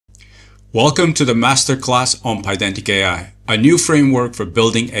Welcome to the Masterclass on PydanticAI, a new framework for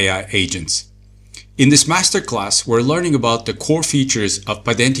building AI agents. In this Masterclass, we're learning about the core features of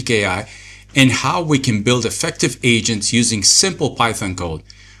PydanticAI and how we can build effective agents using simple Python code.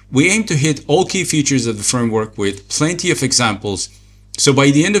 We aim to hit all key features of the framework with plenty of examples, so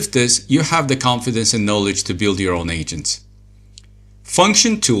by the end of this, you have the confidence and knowledge to build your own agents.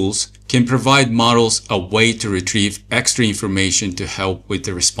 Function tools can provide models a way to retrieve extra information to help with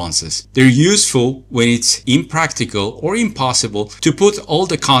the responses. They're useful when it's impractical or impossible to put all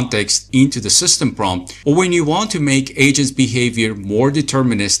the context into the system prompt, or when you want to make agents' behavior more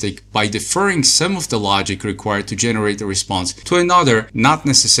deterministic by deferring some of the logic required to generate the response to another, not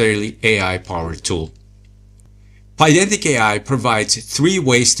necessarily AI-powered tool. PydanticAI provides 3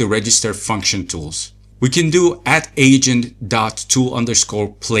 ways to register function tools. We can do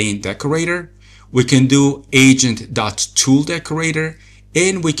 @agent.tool_plain_decorator. We can do agent.toolDecorator,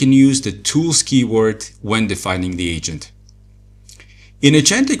 and we can use the tools keyword when defining the agent. In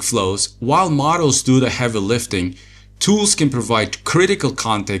agentic flows, while models do the heavy lifting, tools can provide critical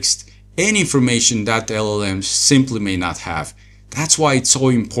context and information that the LLMs simply may not have. That's why it's so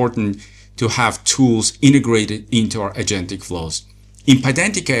important to have tools integrated into our agentic flows. In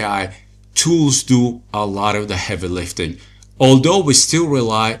PydanticAI, tools do a lot of the heavy lifting. Although we still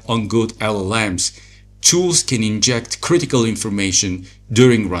rely on good LLMs, tools can inject critical information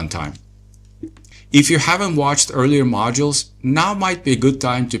during runtime. If you haven't watched earlier modules, now might be a good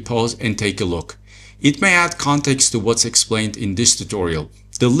time to pause and take a look. It may add context to what's explained in this tutorial.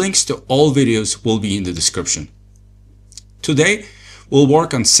 The links to all videos will be in the description. Today, we'll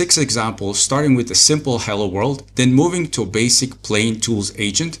work on 6 examples, starting with a simple hello world, then moving to a basic plain tools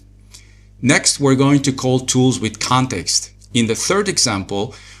agent. Next, we're going to call tools with context. In the 3rd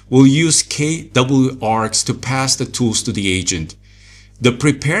example, we'll use KWArgs to pass the tools to the agent. The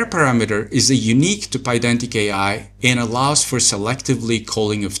prepare parameter is unique to PydanticAI and allows for selectively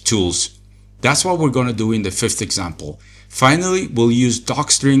calling of tools. That's what we're going to do in the 5th example. Finally, we'll use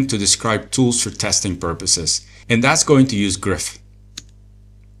docstring to describe tools for testing purposes, and that's going to use Griff.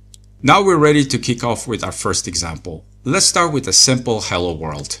 Now we're ready to kick off with our first example. Let's start with a simple hello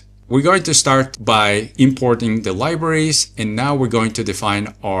world. We're going to start by importing the libraries, and now we're going to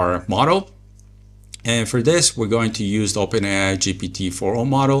define our model. And for this, we're going to use the OpenAI GPT-4o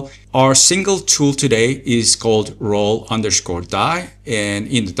model. Our single tool today is called roll_die, and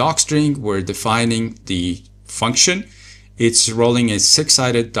in the docstring, we're defining the function. It's rolling a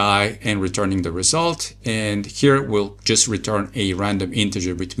 6-sided die and returning the result. And here we'll just return a random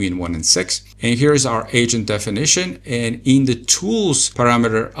integer between 1 and 6. And here's our agent definition. And in the tools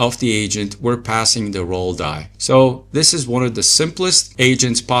parameter of the agent, we're passing the roll die. So this is one of the simplest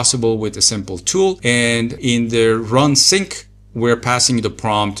agents possible with a simple tool. And in the run sync, we're passing the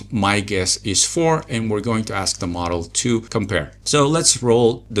prompt, my guess is 4, and we're going to ask the model to compare. So let's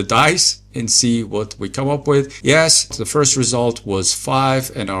roll the dice and see what we come up with. Yes, the first result was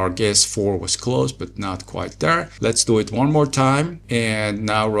 5 and our guess 4 was close, but not quite there. Let's do it one more time and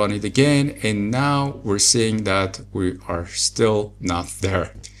now run it again. And now we're seeing that we are still not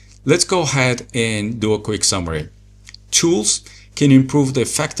there. Let's go ahead and do a quick summary. Tools can improve the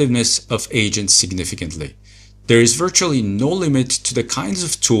effectiveness of agents significantly. There is virtually no limit to the kinds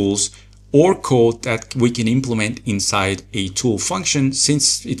of tools or code that we can implement inside a tool function,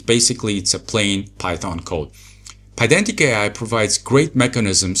 since it's a plain Python code. PydanticAI provides great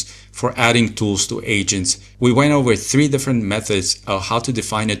mechanisms for adding tools to agents. We went over 3 different methods of how to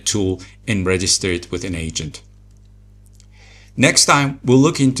define a tool and register it with an agent. Next time, we'll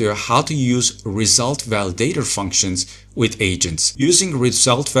look into how to use result validator functions with agents. Using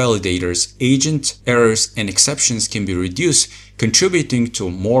result validators, agent errors and exceptions can be reduced, contributing to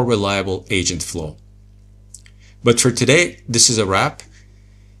a more reliable agent flow. But for today, this is a wrap.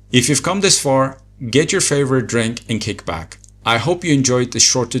 If you've come this far, get your favorite drink and kick back. I hope you enjoyed this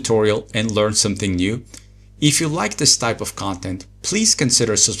short tutorial and learned something new. If you like this type of content, please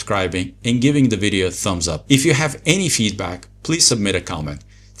consider subscribing and giving the video a thumbs up. If you have any feedback, please submit a comment.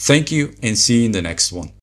 Thank you and see you in the next one.